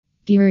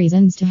Key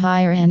reasons to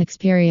hire an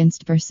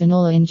experienced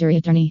personal injury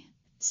attorney.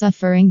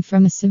 Suffering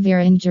from a severe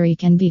injury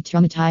can be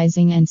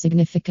traumatizing and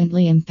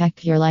significantly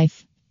impact your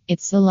life.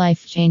 It's a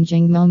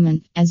life-changing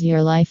moment, as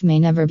your life may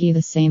never be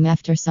the same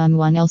after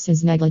someone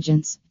else's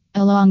negligence.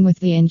 Along with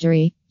the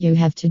injury, you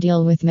have to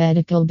deal with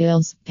medical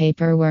bills,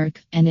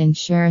 paperwork, and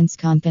insurance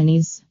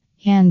companies.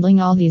 Handling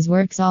all these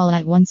works all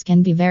at once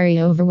can be very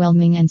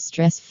overwhelming and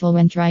stressful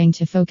when trying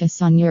to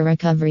focus on your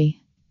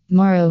recovery.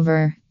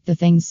 Moreover, the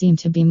things seem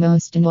to be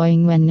most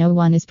annoying when no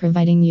one is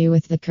providing you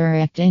with the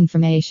correct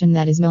information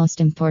that is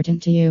most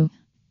important to you.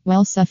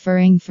 While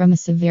suffering from a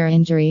severe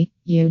injury,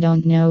 you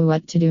don't know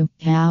what to do,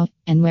 how,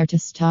 and where to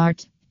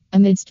start.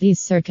 Amidst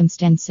these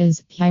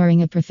circumstances,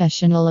 hiring a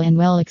professional and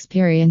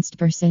well-experienced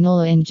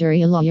personal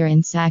injury lawyer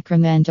in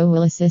Sacramento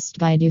will assist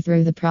guide you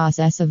through the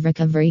process of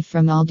recovery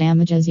from all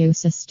damages you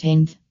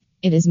sustained.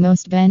 It is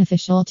most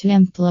beneficial to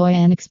employ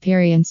an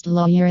experienced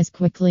lawyer as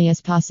quickly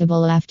as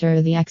possible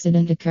after the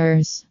accident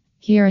occurs.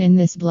 Here in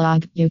this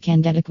blog, you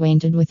can get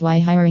acquainted with why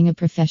hiring a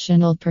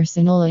professional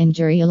personal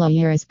injury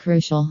lawyer is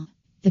crucial.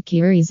 The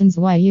key reasons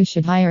why you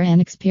should hire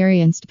an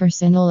experienced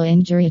personal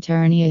injury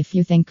attorney if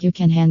you think you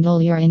can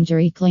handle your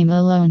injury claim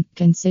alone.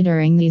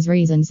 Considering these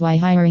reasons why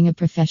hiring a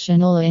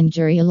professional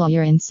injury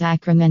lawyer in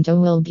Sacramento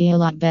will be a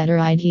lot better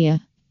idea.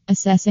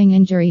 Assessing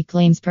injury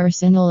claims.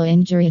 Personal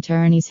injury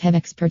attorneys have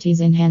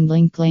expertise in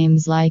handling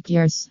claims like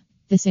yours.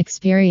 This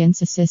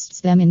experience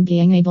assists them in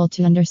being able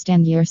to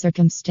understand your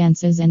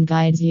circumstances and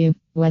guides you,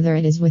 whether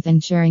it is with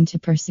ensuring to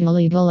pursue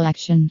legal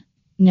action.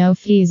 No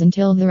fees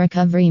until the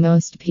recovery.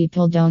 Most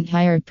people don't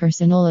hire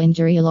personal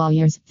injury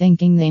lawyers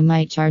thinking they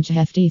might charge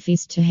hefty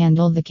fees to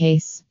handle the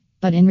case.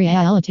 But in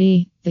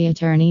reality, the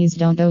attorneys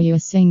don't owe you a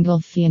single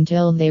fee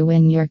until they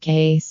win your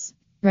case.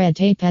 Red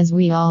tape. As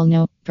we all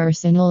know,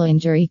 personal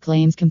injury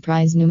claims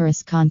comprise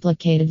numerous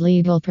complicated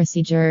legal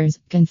procedures,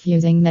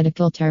 confusing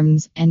medical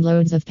terms, and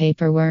loads of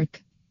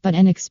paperwork. But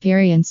an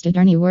experienced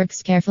attorney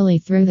works carefully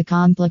through the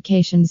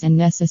complications and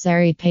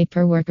necessary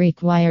paperwork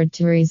required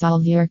to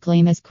resolve your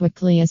claim as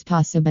quickly as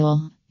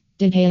possible.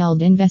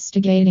 Detailed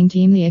investigating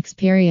team. The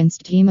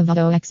experienced team of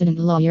auto accident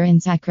lawyer in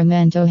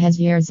Sacramento has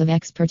years of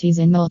expertise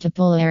in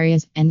multiple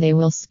areas, and they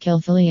will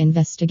skillfully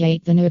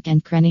investigate the nook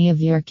and cranny of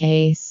your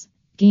case.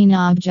 Keen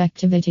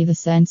objectivity. The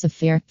sense of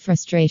fear,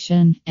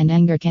 frustration, and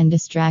anger can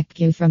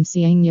distract you from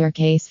seeing your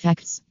case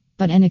facts.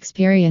 But an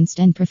experienced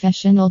and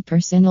professional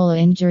personal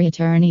injury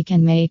attorney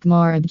can make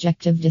more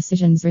objective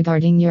decisions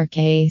regarding your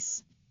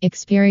case.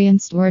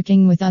 Experienced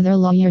working with other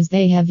lawyers.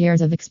 They have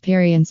years of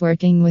experience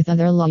working with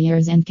other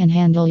lawyers and can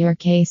handle your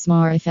case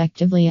more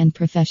effectively and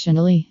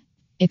professionally.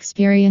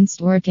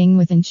 Experienced working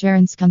with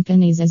insurance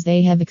companies. As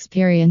they have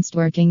experienced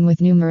working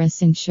with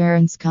numerous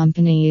insurance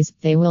companies,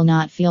 they will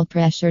not feel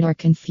pressured or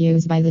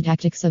confused by the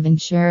tactics of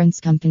insurance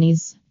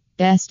companies.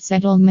 Best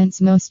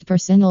settlements. Most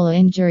personal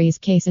injuries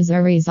cases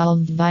are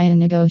resolved via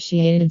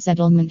negotiated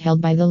settlement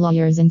held by the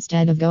lawyers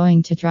instead of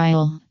going to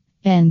trial.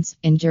 Hence,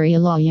 injury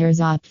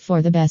lawyers opt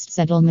for the best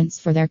settlements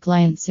for their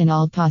clients in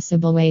all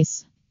possible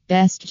ways.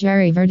 Best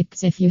jury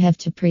verdicts. If you have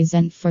to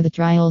present for the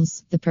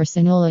trials, the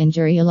personal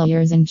injury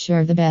lawyers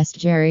ensure the best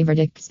jury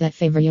verdicts that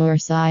favor your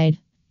side.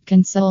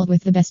 Consult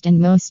with the best and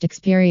most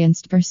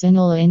experienced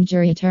personal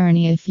injury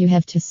attorney. If you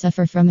have to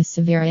suffer from a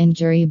severe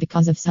injury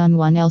because of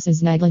someone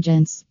else's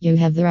negligence, you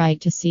have the right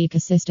to seek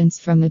assistance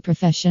from a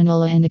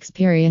professional and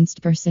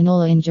experienced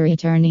personal injury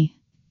attorney.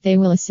 They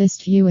will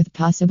assist you with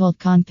possible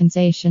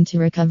compensation to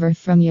recover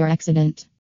from your accident.